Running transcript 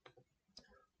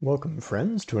Welcome,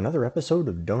 friends, to another episode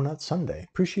of Donut Sunday.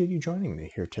 Appreciate you joining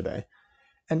me here today.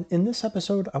 And in this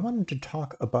episode, I wanted to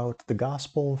talk about the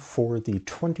Gospel for the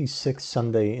 26th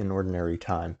Sunday in Ordinary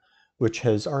Time, which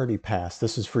has already passed.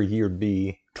 This is for Year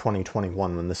B,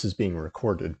 2021, when this is being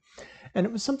recorded. And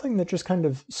it was something that just kind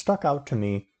of stuck out to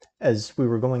me as we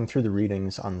were going through the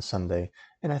readings on Sunday.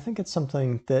 And I think it's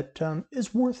something that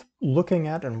is worth looking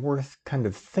at and worth kind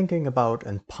of thinking about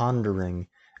and pondering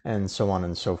and so on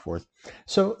and so forth.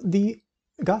 So the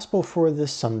gospel for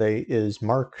this Sunday is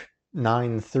Mark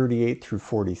 9:38 through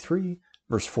 43,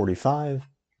 verse 45,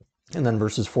 and then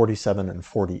verses 47 and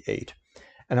 48.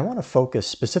 And I want to focus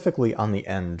specifically on the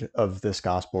end of this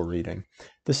gospel reading.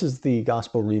 This is the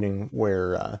gospel reading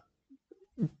where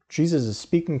Jesus is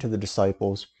speaking to the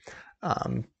disciples.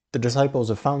 The disciples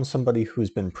have found somebody who's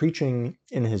been preaching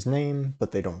in his name,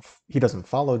 but he doesn't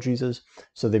follow Jesus,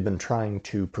 so they've been trying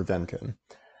to prevent him.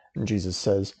 And Jesus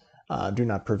says, do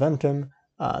not prevent him.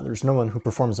 There's no one who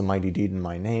performs a mighty deed in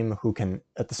my name who can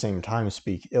at the same time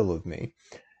speak ill of me.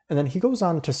 And then he goes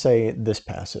on to say this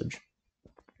passage.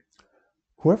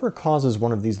 Whoever causes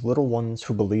one of these little ones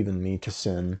who believe in me to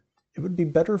sin, it would be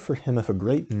better for him if a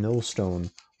great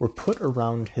millstone were put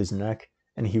around his neck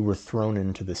and he were thrown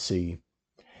into the sea.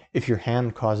 If your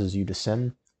hand causes you to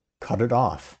sin, cut it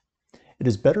off. It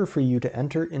is better for you to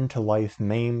enter into life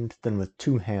maimed than with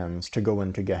two hands to go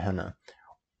into Gehenna,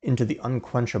 into the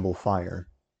unquenchable fire.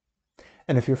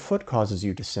 And if your foot causes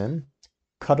you to sin,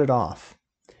 cut it off.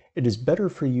 It is better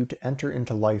for you to enter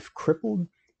into life crippled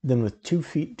than with 2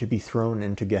 feet to be thrown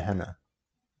into Gehenna.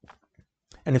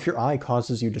 And if your eye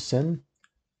causes you to sin,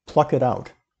 pluck it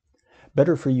out.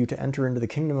 Better for you to enter into the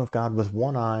kingdom of God with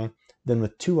 1 eye than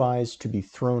with 2 eyes to be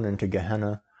thrown into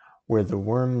Gehenna, where the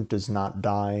worm does not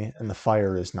die and the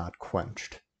fire is not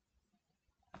quenched.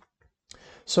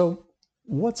 So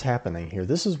what's happening here?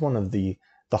 This is one of the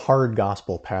hard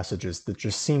gospel passages that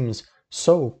just seems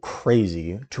so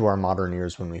crazy to our modern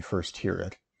ears when we first hear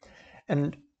it.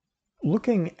 And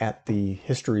looking at the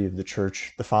history of the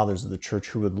church, the fathers of the church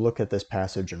who would look at this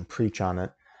passage and preach on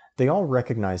it, they all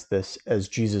recognize this as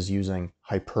Jesus using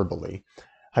hyperbole.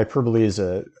 Hyperbole is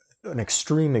an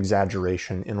extreme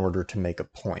exaggeration in order to make a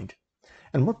point.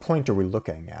 And what point are we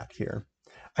looking at here?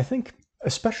 I think,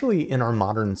 especially in our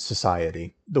modern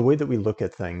society, the way that we look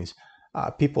at things,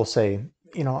 people say,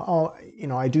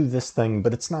 I do this thing,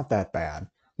 but it's not that bad.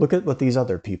 Look at what these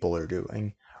other people are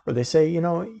doing. Or they say,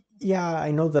 yeah,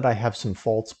 I know that I have some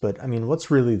faults, but I mean, what's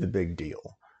really the big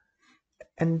deal?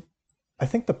 And I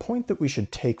think the point that we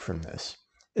should take from this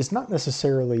is not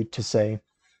necessarily to say,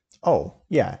 oh,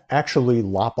 yeah, actually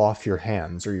lop off your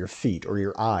hands or your feet or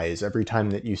your eyes every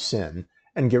time that you sin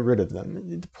and get rid of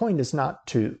them. The point is not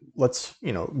to let's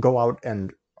go out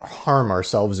and harm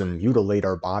ourselves and mutilate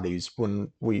our bodies when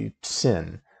we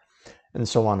sin and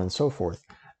so on and so forth.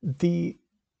 The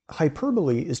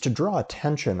hyperbole is to draw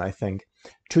attention, I think,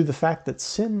 to the fact that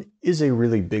sin is a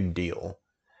really big deal.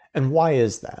 And why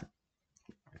is that?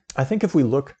 I think if we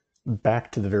look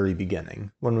back to the very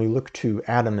beginning, when we look to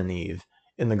Adam and Eve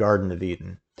in the Garden of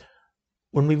Eden,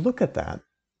 when we look at that,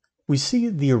 we see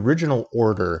the original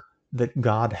order that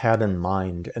God had in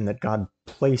mind and that God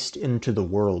placed into the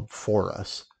world for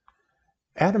us.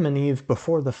 Adam and Eve,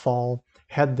 before the fall,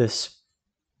 had this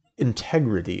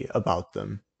integrity about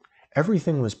them.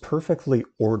 Everything was perfectly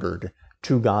ordered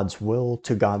to God's will,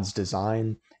 to God's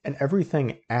design, and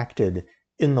everything acted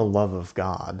in the love of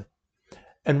God.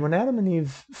 And when Adam and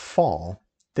Eve fall,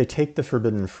 they take the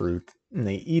forbidden fruit and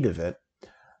they eat of it.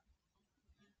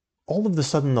 All of a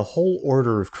sudden, the whole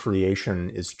order of creation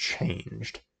is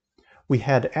changed. We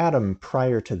had Adam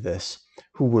prior to this,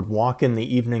 who would walk in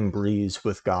the evening breeze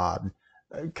with God,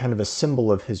 kind of a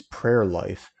symbol of his prayer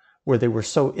life, where they were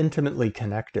so intimately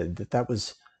connected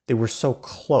that they were so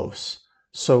close,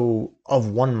 so of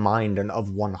one mind and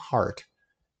of one heart,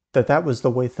 that was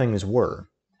the way things were.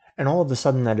 And all of a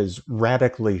sudden that is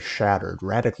radically shattered,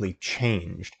 radically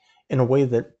changed in a way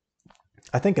that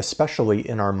I think, especially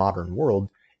in our modern world,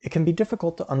 it can be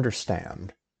difficult to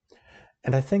understand.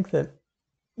 And I think that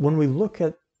when we look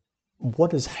at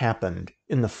what has happened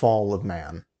in the fall of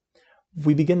man,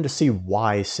 we begin to see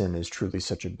why sin is truly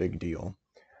such a big deal.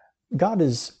 God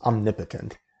is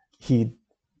omnipotent. He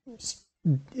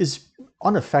is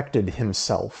unaffected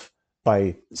himself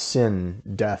by sin,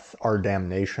 death, our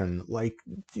damnation. Like,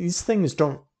 these things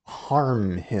don't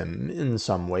harm him in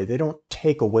some way. They don't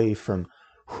take away from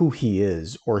who he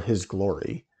is or his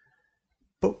glory.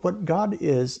 But what God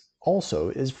is also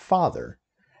is Father.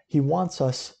 He wants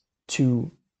us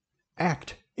to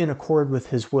act in accord with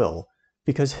his will,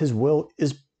 because his will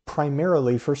is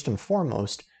primarily, first and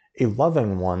foremost, a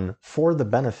loving one for the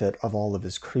benefit of all of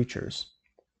his creatures.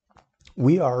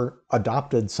 We are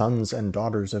adopted sons and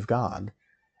daughters of God.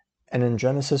 And in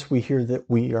Genesis, we hear that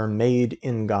we are made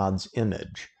in God's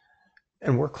image.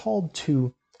 And we're called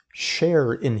to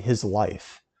share in his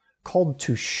life, called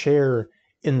to share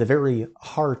in the very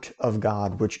heart of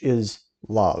God, which is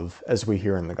love, as we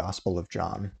hear in the Gospel of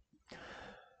John.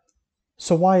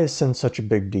 So why is sin such a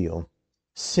big deal?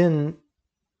 Sin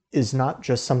is not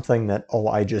just something that, oh,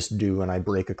 I just do and I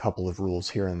break a couple of rules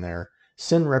here and there.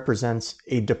 Sin represents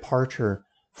a departure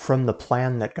from the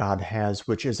plan that God has,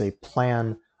 which is a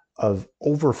plan of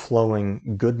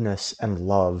overflowing goodness and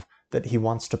love that he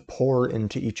wants to pour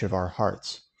into each of our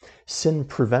hearts. Sin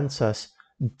prevents us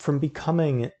from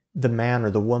becoming the man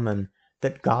or the woman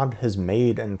that God has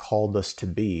made and called us to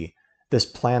be. This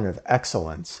plan of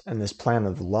excellence and this plan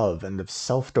of love and of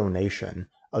self-donation,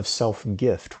 of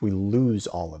self-gift, we lose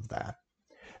all of that.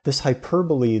 This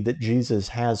hyperbole that Jesus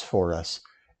has for us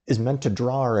is meant to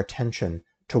draw our attention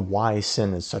to why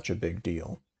sin is such a big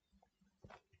deal.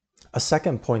 A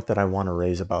second point that I want to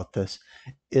raise about this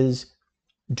is,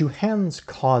 do hands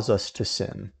cause us to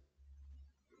sin?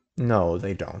 No,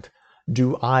 they don't.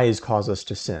 Do eyes cause us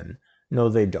to sin? No,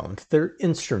 they don't. They're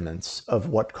instruments of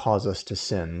what cause us to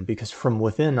sin, because from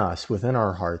within us, within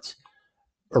our hearts,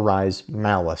 arise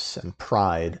malice and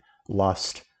pride,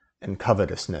 lust, and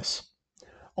covetousness.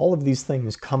 All of these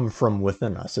things come from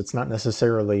within us. It's not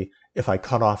necessarily, if I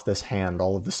cut off this hand,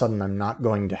 all of a sudden I'm not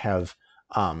going to have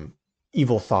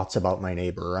evil thoughts about my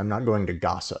neighbor, or I'm not going to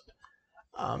gossip.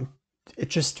 It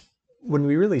just, when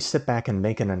we really sit back and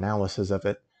make an analysis of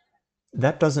it,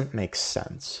 that doesn't make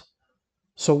sense.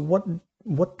 So what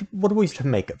are we to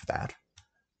make of that?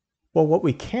 Well, what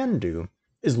we can do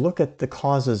is look at the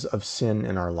causes of sin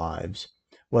in our lives,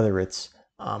 whether it's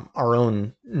our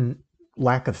own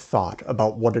lack of thought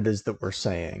about what it is that we're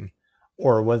saying,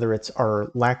 or whether it's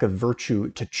our lack of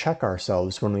virtue to check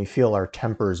ourselves when we feel our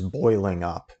tempers boiling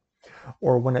up,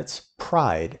 or when it's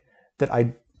pride that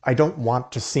I don't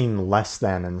want to seem less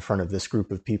than in front of this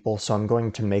group of people, so I'm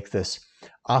going to make this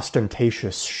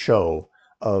ostentatious show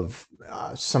of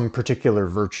some particular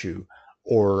virtue,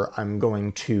 or I'm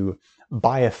going to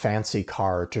buy a fancy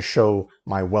car to show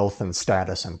my wealth and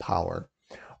status and power.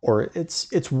 Or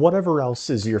it's whatever else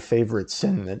is your favorite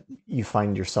sin that you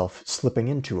find yourself slipping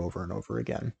into over and over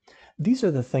again. These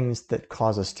are the things that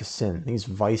cause us to sin, these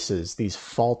vices, these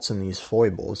faults, and these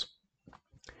foibles.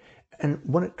 And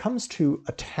when it comes to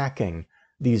attacking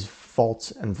these faults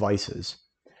and vices,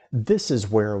 this is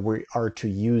where we are to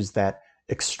use that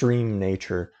extreme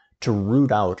nature to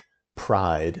root out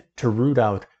pride, to root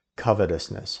out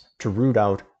covetousness, to root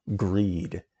out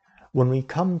greed. When we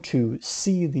come to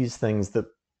see these things that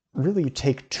really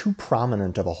take too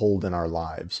prominent of a hold in our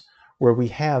lives, where we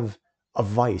have a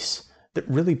vice that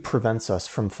really prevents us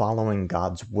from following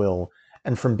God's will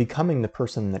and from becoming the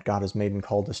person that God has made and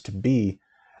called us to be,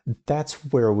 that's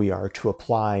where we are to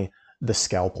apply the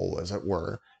scalpel, as it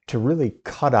were, to really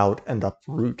cut out and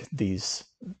uproot these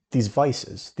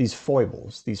vices, these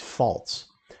foibles, these faults,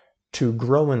 to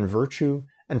grow in virtue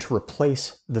and to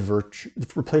replace the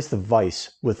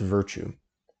vice with virtue.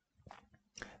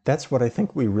 That's what I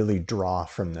think we really draw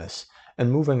from this.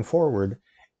 And moving forward,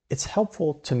 it's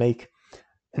helpful to make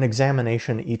an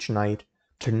examination each night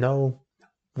to know,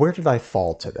 where did I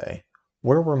fall today?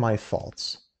 Where were my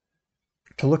faults?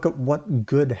 To look at what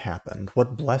good happened,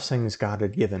 what blessings God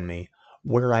had given me,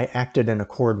 where I acted in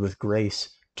accord with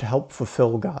grace to help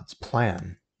fulfill God's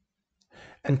plan.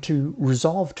 And to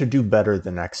resolve to do better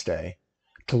the next day,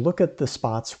 to look at the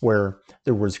spots where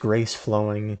there was grace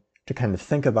flowing, to kind of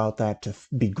think about that, to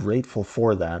be grateful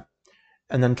for that,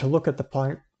 and then to look at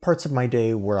the parts of my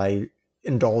day where I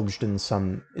indulged in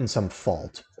some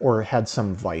fault or had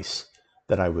some vice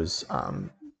that I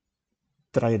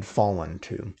had fallen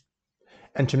to,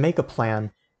 and to make a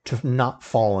plan to not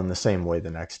fall in the same way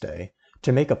the next day,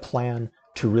 to make a plan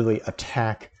to really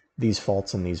attack these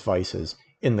faults and these vices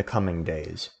in the coming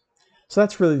days. So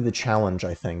that's really the challenge,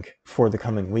 I think, for the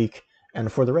coming week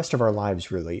and for the rest of our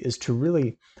lives, really, is to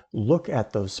really look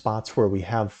at those spots where we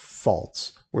have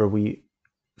faults, where we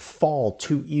fall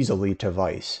too easily to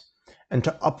vice, and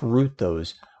to uproot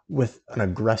those with an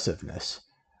aggressiveness,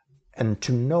 and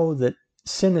to know that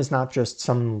sin is not just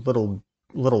some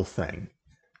little thing.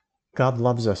 God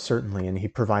loves us, certainly, and he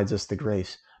provides us the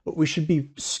grace, but we should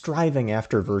be striving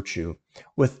after virtue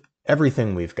with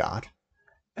everything we've got,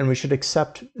 and we should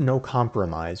accept no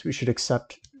compromise. We should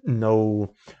accept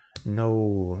no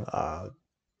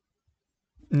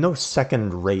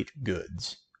second-rate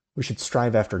goods. We should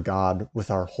strive after God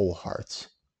with our whole hearts.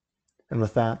 And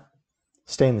with that,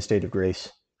 stay in the state of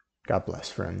grace. God bless,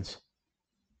 friends.